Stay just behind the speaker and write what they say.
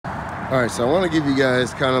All right, so I want to give you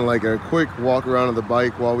guys kind of like a quick walk around of the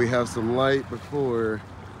bike while we have some light before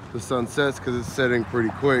the sun sets, because it's setting pretty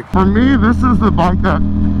quick. For me, this is the bike that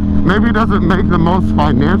maybe doesn't make the most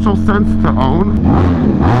financial sense to own.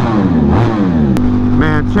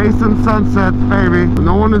 Man, chasing sunsets, baby.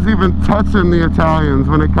 No one is even touching the Italians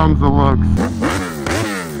when it comes to looks.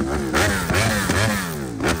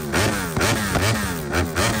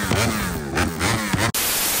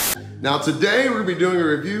 Now today we're going to be doing a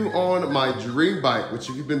review on my dream bike, which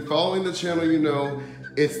if you've been following the channel, you know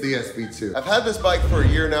it's the SP2. I've had this bike for a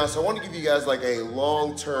year now, so I want to give you guys like a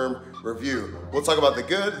long-term review. We'll talk about the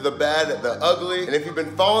good, the bad, the ugly, and if you've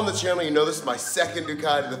been following the channel, you know this is my second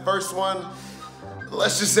Ducati. The first one,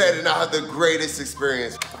 let's just say I did not have the greatest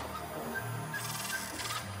experience.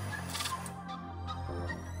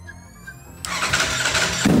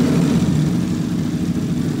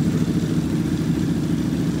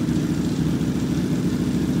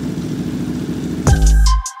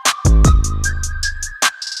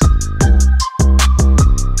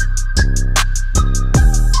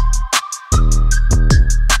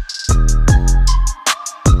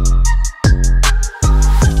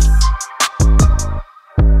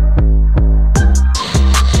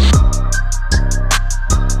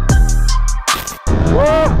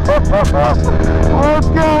 Let's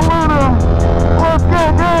go, Luna! Let's go,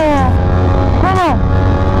 girl! Come on!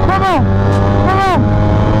 Come on! Come on!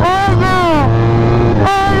 Oh yeah!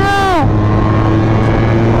 Oh yeah!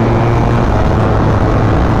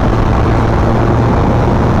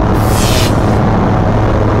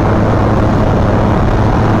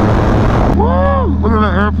 Woo! Look at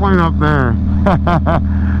that airplane up there.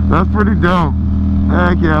 That's pretty dope.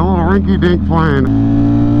 Heck yeah, a little rinky-dink plane.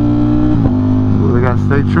 They got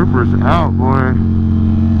state troopers out, boy.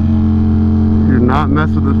 You do not mess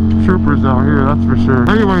with the troopers out here, that's for sure.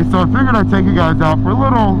 Anyway, so I figured I'd take you guys out for a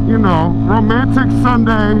little, you know, romantic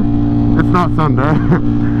Sunday. It's not Sunday.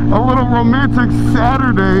 A little romantic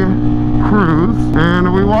Saturday cruise.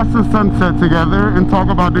 And we watch the sunset together and talk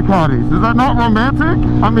about Ducatis. Is that not romantic?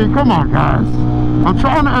 I mean, come on, guys. I'm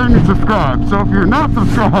trying to earn you subscribed. So if you're not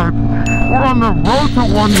subscribed, we're on the road to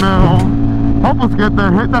 1 mil. Help us get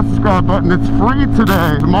there. Hit that subscribe button. It's free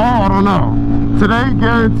today. Tomorrow, I don't know. Today,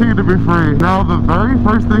 guaranteed to be free. Now, the very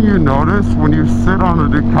first thing you notice when you sit on a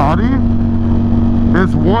Ducati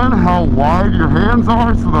is one, how wide your hands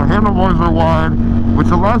are. So the handlebars are wide, which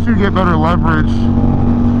allows you to get better leverage.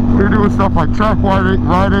 You're doing stuff like track riding,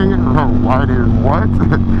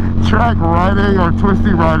 track riding or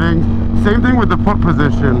twisty riding. Same thing with the foot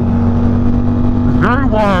position. Very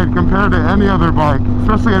wide compared to any other bike,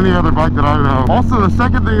 especially any other bike that I know. Also, the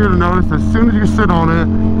second thing you're going to notice as soon as you sit on it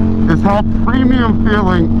is how premium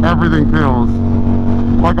feeling everything feels.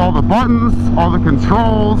 Like all the buttons, all the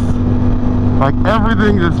controls, like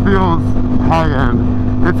everything just feels high-end.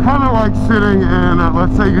 It's kind of like sitting in,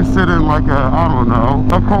 let's say you sit in like a, I don't know,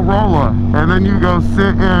 a Corolla, and then you go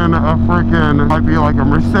sit in a freaking, might be like a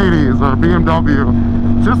Mercedes or a BMW.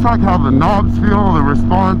 Just like how the knobs feel, the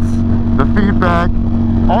response, the feedback,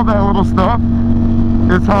 all that little stuff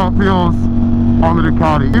is how it feels on the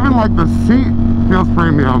Ducati. Even like the seat feels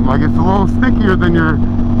premium. Like it's a little stickier than your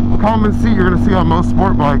common seat you're gonna see on most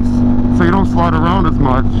sport bikes, so you don't slide around as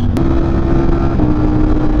much.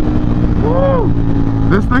 Woo!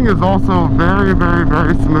 This thing is also very, very,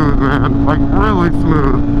 very smooth, man. Like really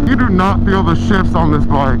smooth. You do not feel the shifts on this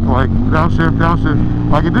bike, like downshift,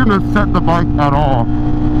 downshift. Like it didn't upset the bike at all.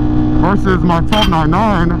 Versus my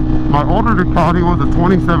 1299, my older Ducati was a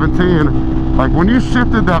 2017. Like when you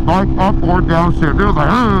shifted that bike up or downshift, it was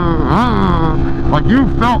like you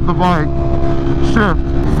felt the bike shift.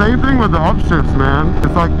 Same thing with the upshifts, man.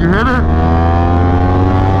 It's like you hit it.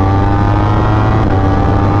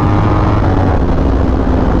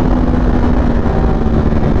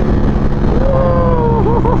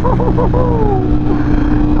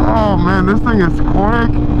 Oh man, this thing is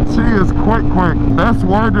quick. She is quick. Best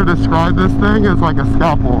word to describe this thing is like a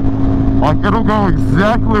scalpel. Like it'll go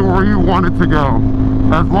exactly where you want it to go,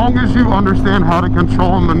 as long as you understand how to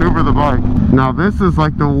control and maneuver the bike. Now this is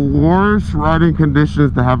like the worst riding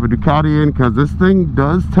conditions to have a Ducati in, because this thing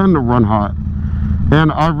does tend to run hot.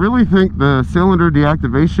 And I really think the cylinder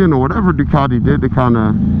deactivation or whatever Ducati did to kind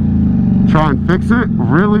of try and fix it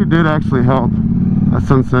really did actually help. That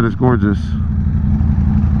sunset is gorgeous.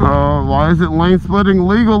 Oh, why isn't lane splitting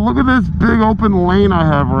legal? Look at this big open lane I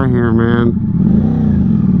have right here, man.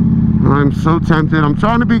 I'm so tempted. I'm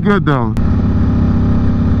trying to be good though.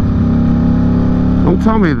 Don't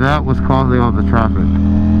tell me that was causing all the traffic.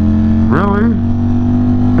 Really?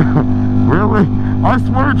 Really? I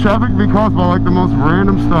swear traffic be caused by like the most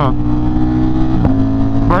random stuff.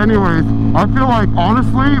 But anyways, I feel like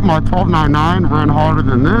honestly my 1299 ran harder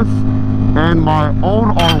than this, and my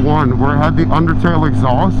old R1 where it had the undertail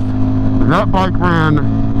exhaust, that bike ran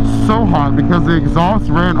so hot because the exhaust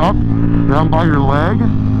ran up down by your leg,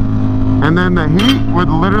 and then the heat would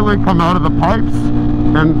literally come out of the pipes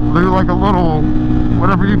and do like a little,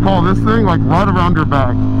 whatever you call this thing, like right around your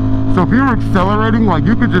back. So if you were accelerating, like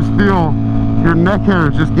you could just feel your neck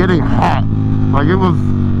hairs just getting hot. Like it was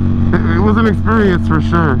an experience for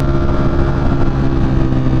sure.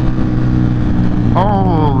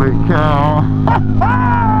 Holy cow.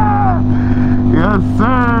 Yes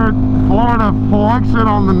sir, Florida flexion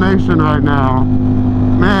on the nation right now.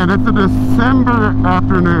 Man, it's a December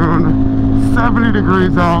afternoon, 70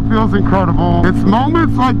 degrees out, feels incredible. It's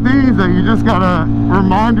moments like these that you just gotta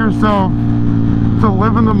remind yourself to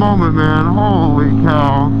live in the moment, man. Holy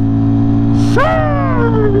cow.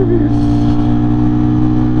 Sheesh.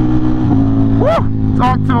 Woo!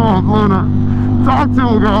 Talk to him, Luna. Talk to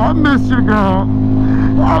him, girl. I miss you, girl.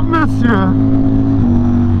 I miss you.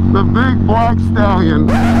 The big black stallion.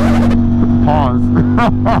 Pause.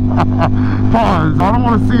 Pause. I don't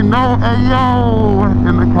want to see no ayo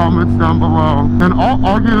in the comments down below. And I'll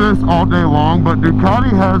argue this all day long, but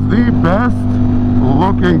Ducati has the best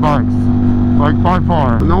looking bikes. Like by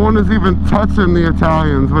far. No one is even touching the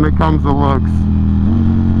Italians when it comes to looks.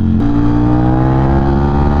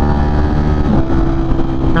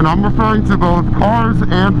 And I'm referring to both cars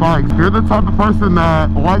and bikes. If you're the type of person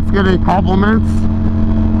that likes getting compliments,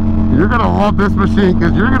 you're gonna love this machine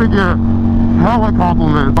because you're gonna get hella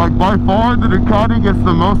compliments. Like by far the Ducati gets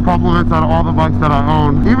the most compliments out of all the bikes that I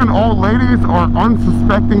own. Even old ladies or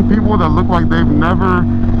unsuspecting people that look like they've never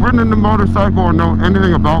ridden a motorcycle or know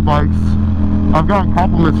anything about bikes, I've gotten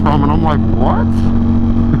compliments from, and I'm like, what?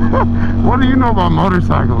 What do you know about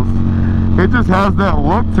motorcycles? It just has that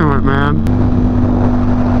look to it, man.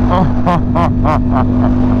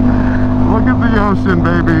 Look at the ocean,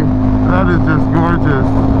 baby. That is just gorgeous.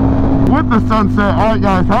 With the sunset. Alright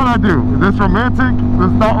guys, how'd I do? Is this romantic? Is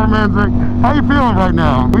this not romantic? How you feeling right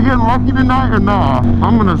now? We getting lucky tonight or nah?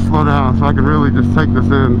 I'm gonna slow down so I can really just take this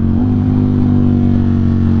in.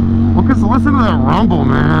 Well, cause listen to that rumble,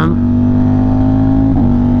 man.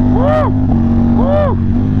 Woo! Woo!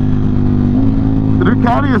 The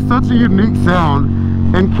Ducati is such a unique sound,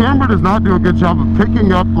 and camera does not do a good job of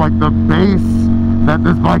picking up like the bass that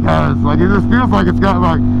this bike has. Like it just feels like it's got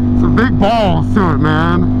like some big balls to it,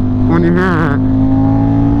 man, when you hear it.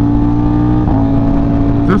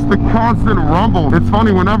 Just the constant rumble. It's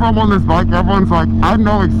funny, whenever I'm on this bike, everyone's like, I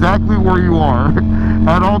know exactly where you are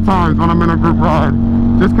at all times when I'm in a group ride,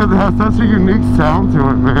 just because it has such a unique sound to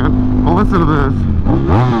it, man. Well, listen to this.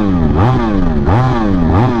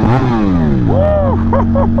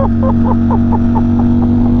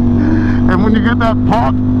 And when you get that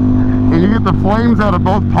pop and you get the flames out of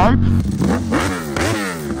both pipes,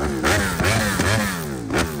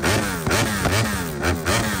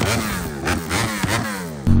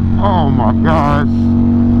 oh my gosh,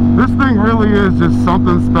 this thing really is just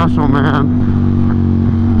something special, man.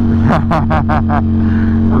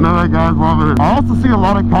 I know that guy's loving it. I also see a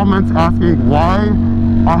lot of comments asking why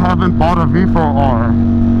I haven't bought a V4R.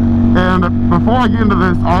 And before I get into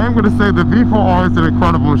this, I am going to say the V4R is an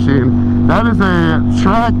incredible machine. That is a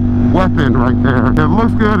track weapon right there. It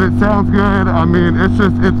looks good, it sounds good. I mean, it's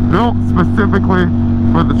built specifically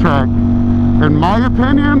for the track. In my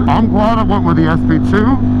opinion, I'm glad I went with the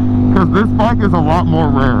SP2 because this bike is a lot more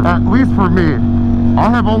rare, at least for me. I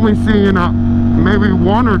have only seen maybe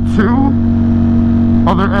one or two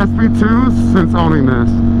other SP2s since owning this.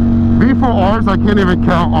 V4Rs, I can't even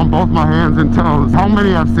count on both my hands and toes how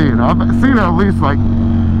many I've seen. I've seen at least like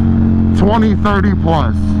 20, 30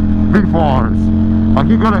 plus V4Rs. Like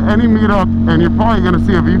you go to any meetup and you're probably going to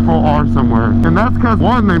see a V4R somewhere. And that's because,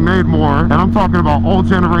 one, they made more, and I'm talking about old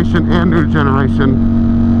generation and new generation.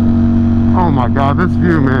 Oh my god, this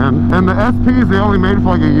view, man. And the SPs, they only made it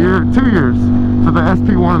for like a year, 2 years. So the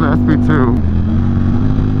SP1 and the SP2.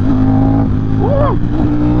 Woo!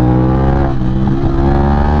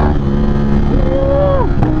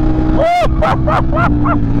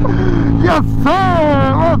 Yes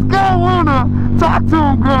sir! Let's go, Luna! Talk to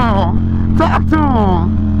him, girl! Talk to him!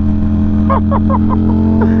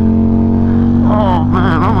 Oh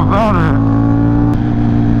man, I'm about it.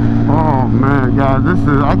 Oh man, guys,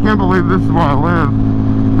 I can't believe this is where I live.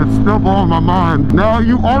 It's still blowing my mind. Now,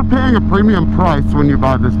 you are paying a premium price when you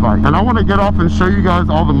buy this bike. And I want to get off and show you guys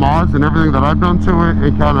all the mods and everything that I've done to it,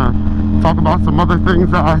 and kind of talk about some other things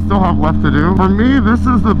that I still have left to do. For me, this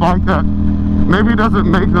is the bike that maybe doesn't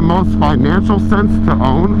make the most financial sense to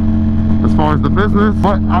own, as far as the business.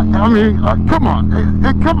 But I mean, come on,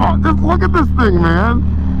 come on, just look at this thing, man.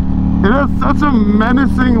 It has such a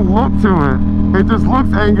menacing look to it. It just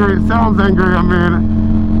looks angry, it sounds angry. I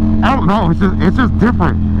mean, I don't know, it's just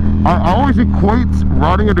different. I always equate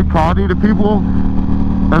riding a Ducati to people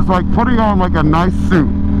as like putting on like a nice suit.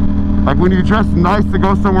 Like when you dress nice to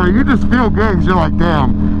go somewhere, you just feel good because you're like,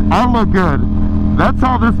 damn, I look good. That's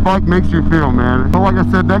how this bike makes you feel, man. But like I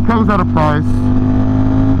said, that comes at a price.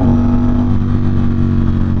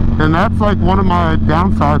 And that's like one of my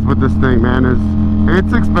downsides with this thing, man, is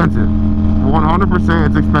it's expensive. 100%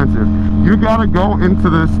 it's expensive. You gotta go into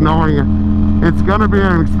this knowing it's gonna be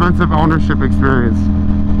an expensive ownership experience.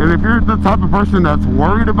 And if you're the type of person that's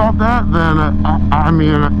worried about that, then I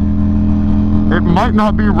mean, it might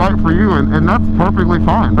not be right for you, and that's perfectly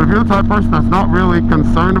fine. But if you're the type of person that's not really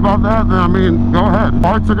concerned about that, then I mean, go ahead.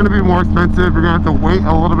 Parts are gonna be more expensive. You're gonna have to wait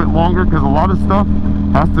a little bit longer because a lot of stuff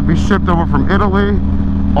has to be shipped over from Italy.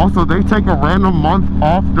 Also, they take a random month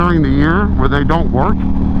off during the year where they don't work,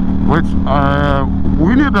 which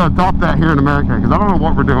we need to adopt that here in America because I don't know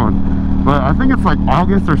what we're doing. But I think it's like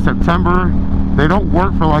August or September. They don't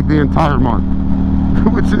work for like the entire month,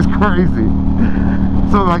 which is crazy.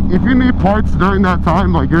 So like if you need parts during that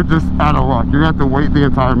time, like you're just out of luck. You're gonna have to wait the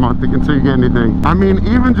entire month until you get anything. I mean,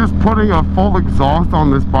 even just putting a full exhaust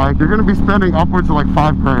on this bike, you're gonna be spending upwards of like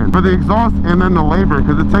 $5 grand for the exhaust and then the labor,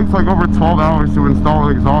 because it takes like over 12 hours to install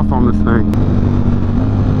an exhaust on this thing.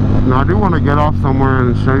 Now I do want to get off somewhere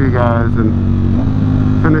and show you guys and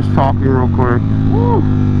finish talking real quick. Woo!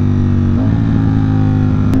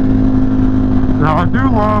 Now I do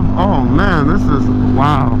love, oh man, this is,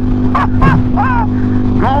 wow.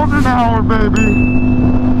 Golden hour, baby.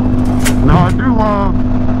 Now I do love,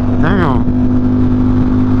 damn.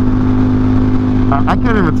 I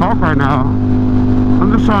can't even talk right now.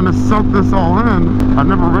 I'm just trying to soak this all in. I've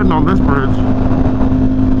never ridden on this bridge.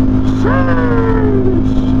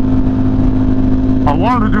 Sheesh. I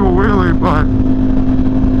wanted to do a wheelie, but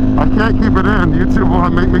I can't keep it in. YouTube will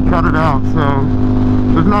make me cut it out, so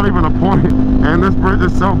there's not even a point. And this bridge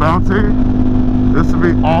is so bouncy, this would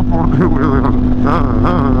be awful to do wheelie on.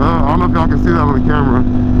 I don't know if y'all can see that on the camera.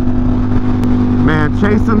 Man,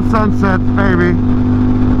 chasing sunsets, baby.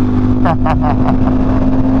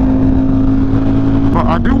 But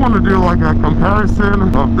I do want to do like a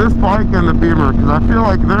comparison of this bike and the Beamer, because I feel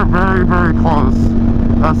like they're very, very close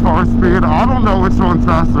as far as speed. I don't know which one's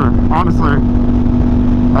faster, honestly.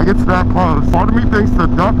 Like it's that close. Part of me thinks the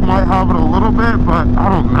Duck might have it a little bit, but I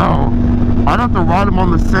don't know. I'd have to ride them on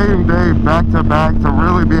the same day back to back to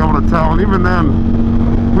really be able to tell, and even then,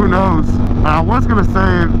 who knows. I was gonna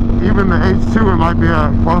say even the H2 it might be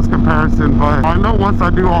a close comparison, but I know once I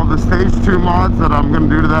do all the stage 2 mods that I'm gonna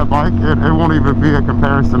do to that bike, it won't even be a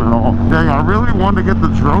comparison at all. Dang, I really want to get the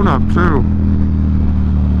drone up too.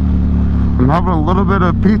 I'm having a little bit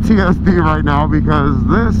of PTSD right now because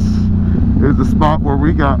this is the spot where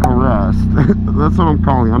we got harassed. That's what I'm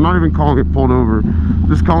calling it. I'm not even calling it pulled over,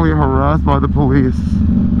 just calling it harassed by the police.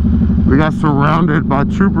 We got surrounded by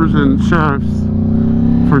troopers and sheriffs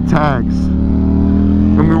for tags,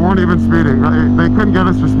 and we weren't even speeding. They couldn't get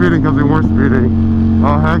us for speeding because we weren't speeding.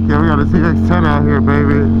 Oh heck yeah, we got a ZX10 out here,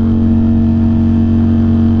 baby.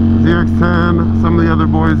 ZX10, some of the other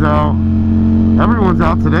boys out. Everyone's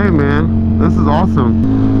out today, man. This is awesome.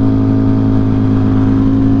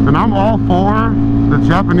 And I'm all for the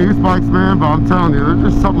Japanese bikes, man, but I'm telling you, there's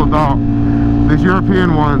just something about these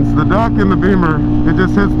European ones. The Duck and the Beamer, it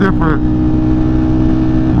just hits different.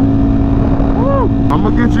 Woo! I'm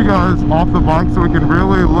gonna get you guys off the bike so we can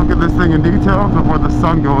really look at this thing in detail before the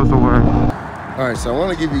sun goes away. All right, so I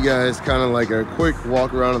want to give you guys kind of like a quick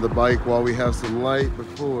walk around of the bike while we have some light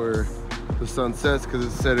before the sun sets, because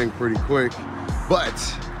it's setting pretty quick. But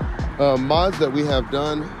mods that we have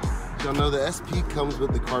done, y'all know the SP comes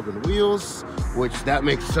with the carbon wheels, which that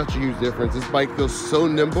makes such a huge difference. This bike feels so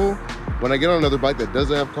nimble. When I get on another bike that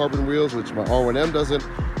doesn't have carbon wheels, which my R1M doesn't,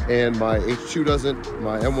 and my H2 doesn't,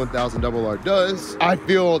 my M1000rr does, I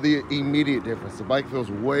feel the immediate difference. The bike feels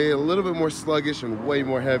a little bit more sluggish and way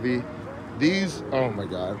more heavy. These, oh my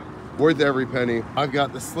God, worth every penny. I've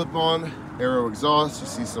got the slip-on aero exhaust. You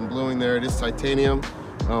see some bluing there. It is titanium.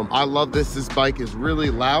 I love this. This bike is really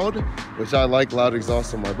loud, which I like loud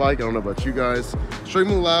exhaust on my bike. I don't know about you guys.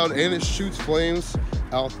 Extremely loud, and it shoots flames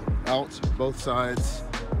out both sides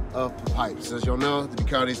of the pipes. As y'all know, the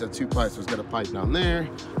Ducatis have 2 pipes. So it's got a pipe down there,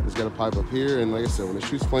 it's got a pipe up here, and like I said, when it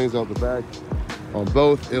shoots flames out the back on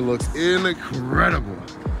both, it looks incredible.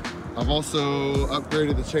 I've also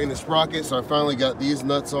upgraded the chain and sprocket, so I finally got these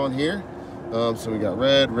nuts on here. So we got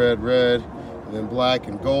red, and then black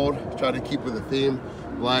and gold. Try to keep with the theme.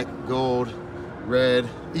 black, gold, red,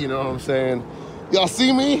 you know what I'm saying? Y'all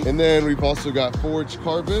see me? And then we've also got forged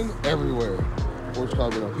carbon everywhere. Forged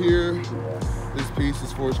carbon up here. This piece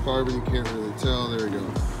is forged carbon, you can't really tell. There we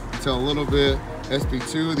go. Tell a little bit.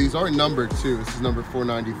 SP2, these are numbered too. This is number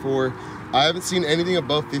 494. I haven't seen anything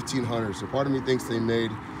above 1500, so part of me thinks they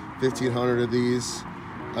made 1500 of these.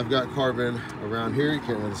 I've got carbon around here. You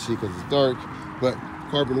can't really see because it's dark, but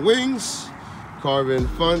carbon wings, carbon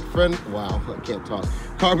front wow, I can't talk.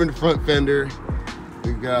 Carbon front fender.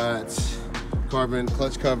 We got carbon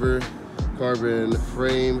clutch cover, carbon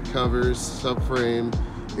frame covers, subframe,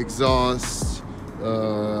 exhaust,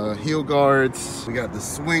 heel guards. We got the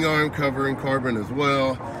swing arm cover in carbon as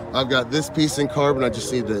well. I've got this piece in carbon. I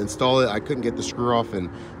just need to install it. I couldn't get the screw off and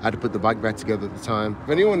I had to put the bike back together at the time. If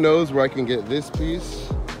anyone knows where I can get this piece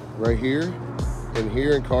right here and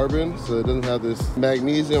here in carbon so it doesn't have this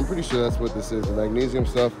magnesium, I'm pretty sure that's what this is, the magnesium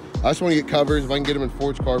stuff. I just want to get covers. If I can get them in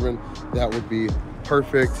forged carbon, that would be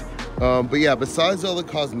perfect. But yeah, besides all the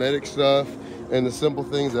cosmetic stuff and the simple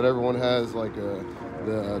things that everyone has, like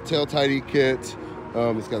the tail tidy kit,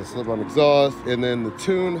 it's got a slip-on exhaust, and then the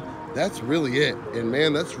tune, that's really it. And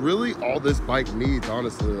man, that's really all this bike needs,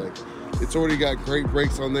 honestly. Like, it's already got great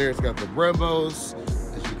brakes on there. It's got the Brembos,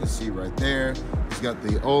 as you can see right there. It's got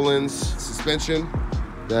the Öhlins suspension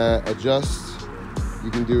that adjusts.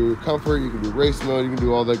 You can do comfort, you can do race mode, you can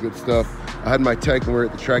do all that good stuff. I had my tech and we were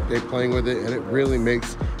at the track day playing with it, and it really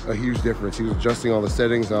makes a huge difference. He was adjusting all the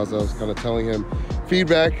settings as I was kind of telling him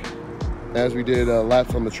feedback as we did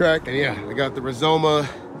laps on the track. And yeah, I got the Rizoma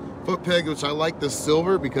foot peg, which I like the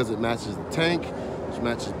silver because it matches the tank, which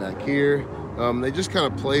matches back here. They just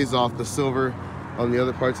kind of plays off the silver on the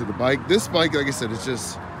other parts of the bike. This bike, like I said, it's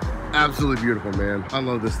just absolutely beautiful, man. I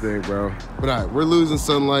love this thing, bro. But all right, we're losing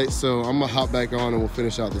sunlight, so I'm gonna hop back on and we'll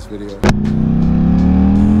finish out this video.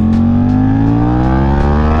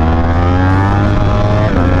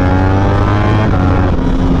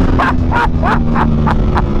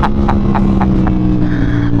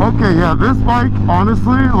 Okay, yeah, this bike,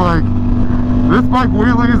 honestly, like, this bike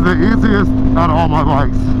wheelie is the easiest out of all my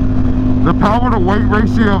bikes. The power to weight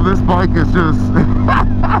ratio of this bike is just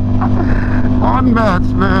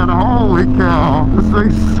unmatched, man. Holy cow. This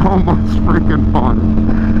thing's so much freaking fun.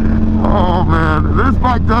 Oh, man. This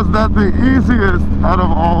bike does that the easiest out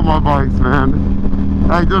of all of my bikes, man.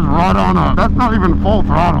 Like, just right on up. That's not even full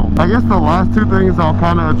throttle. I guess the last two things I'll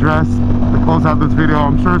kind of address to close out this video,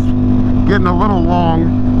 I'm sure it's getting a little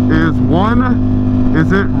long, is one,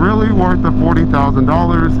 is it really worth the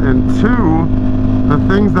 $40,000? And two, the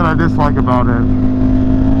things that I dislike about it.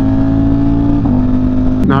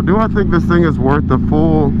 Now, do I think this thing is worth the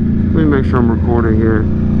full, let me make sure I'm recording here.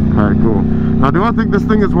 All right, cool. Now, do I think this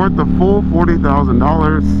thing is worth the full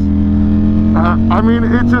 $40,000? I mean,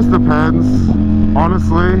 it just depends,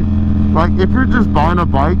 honestly. Like, if you're just buying a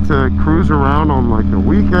bike to cruise around on like the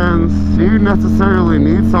weekends, do you necessarily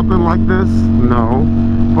need something like this? No.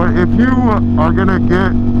 But if you are gonna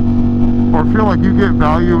get, or feel like you get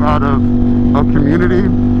value out of a community,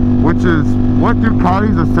 which is what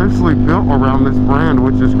Ducati's essentially built around this brand,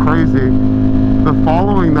 which is crazy, the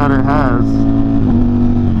following that it has.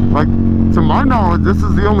 Like, to my knowledge, this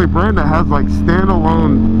is the only brand that has like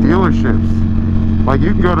standalone dealerships. Like,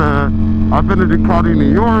 you can go to, I've been to Ducati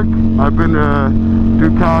New York, I've been to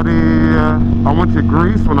Ducati, I went to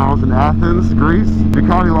Greece when I was in Athens, Greece,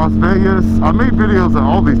 Ducati Las Vegas. I made videos at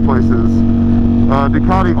all these places.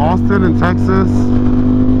 Ducati Austin in Texas.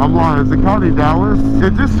 I'm lying, Ducati Dallas.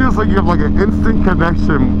 It just feels like you have like an instant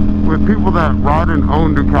connection with people that ride and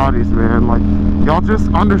own Ducatis, man. Like, y'all just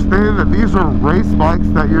understand that these are race bikes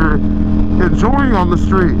that you're enjoying on the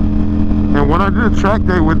street. And when I did a track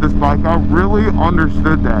day with this bike, I really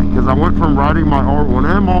understood that, because I went from riding my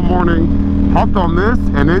R1M all morning, hopped on this,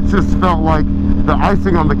 and it just felt like the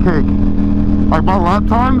icing on the cake. Like, my lap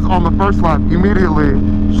times on the first lap immediately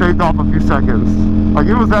shaved off a few seconds. Like,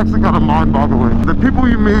 it was actually kind of mind-boggling. The people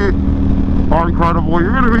you meet are incredible.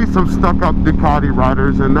 You're going to meet some stuck-up Ducati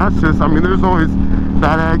riders, and that's just, I mean, there's always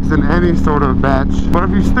bad eggs in any sort of batch. But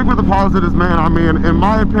if you stick with the positives, man, I mean, in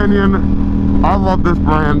my opinion, I love this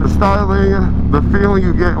brand. The styling, the feeling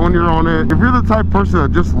you get when you're on it. If you're the type of person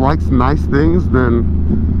that just likes nice things, then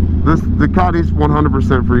this Ducati's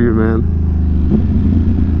 100% for you, man.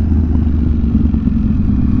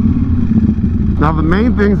 Now, the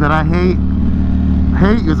main things that I hate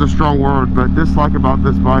is a strong word, but dislike about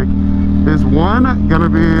this bike is, one, gonna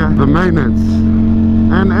be the maintenance.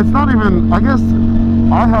 And it's not even, I guess,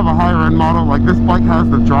 I have a higher end model. Like, this bike has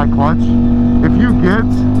the dry clutch. If you get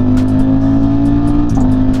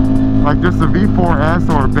like just a V4S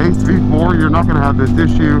or a base V4, you're not gonna have this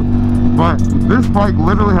issue. But this bike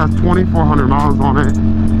literally has 2,400 miles on it,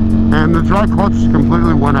 and the dry clutch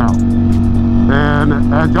completely went out.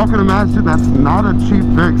 And as y'all can imagine, that's not a cheap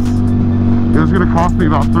fix. It was gonna cost me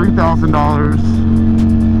about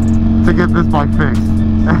 $3,000 to get this bike fixed.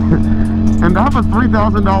 And to have a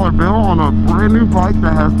 $3,000 bill on a brand new bike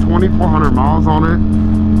that has 2,400 miles on it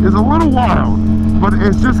is a little wild. But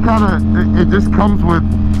it's just kind of, it just comes with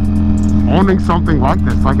owning something like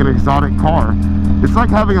this, like an exotic car. It's like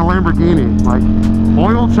having a Lamborghini. Like,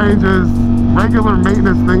 oil changes, regular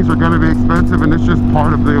maintenance things are going to be expensive, and it's just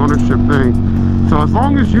part of the ownership thing. So as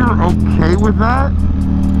long as you're okay with that,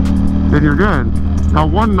 then you're good. Now,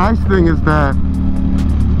 one nice thing is that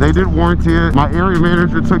they did warranty it. My area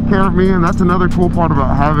manager took care of me, and that's another cool part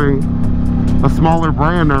about having a smaller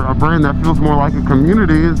brand, or a brand that feels more like a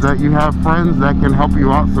community, is that you have friends that can help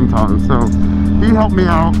you out sometimes. So he helped me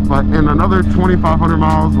out, but in another 2,500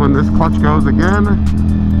 miles, when this clutch goes again,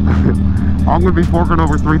 I'm going to be forking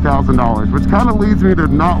over $3,000, which kind of leads me to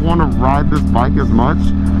not want to ride this bike as much,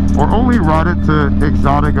 or only ride it to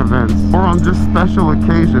exotic events, or on just special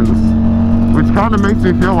occasions, which kind of makes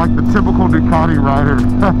me feel like the typical Ducati rider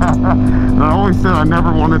that I always said I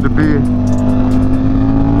never wanted to be.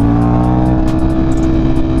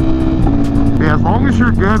 Yeah, as long as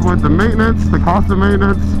you're good with the maintenance, the cost of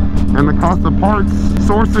maintenance, and the cost of parts,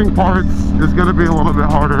 sourcing parts is going to be a little bit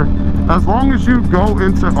harder. As long as you go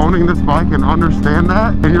into owning this bike and understand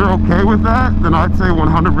that, and you're okay with that, then I'd say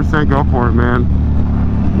 100% go for it, man.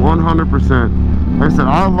 100%. Like I said,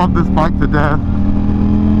 I love this bike to death.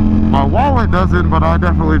 My wallet doesn't, but I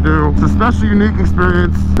definitely do. It's a special, unique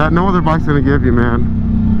experience that no other bike's going to give you, man.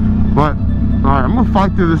 But all right, I'm gonna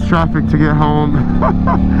fight through this traffic to get home.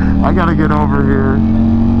 I gotta get over here.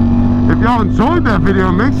 If y'all enjoyed that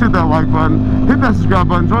video, make sure that like button, hit that subscribe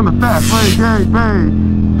button, join the FastLaneD gang,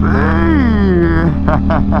 bang.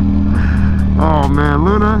 Oh man,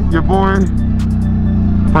 Luna, your boy,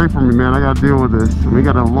 pray for me, man. I gotta deal with this. We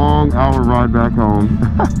got a long hour ride back home.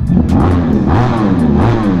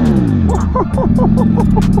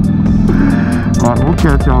 All right, we'll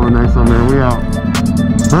catch y'all in the next one, man. We out.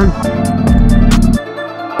 Peace.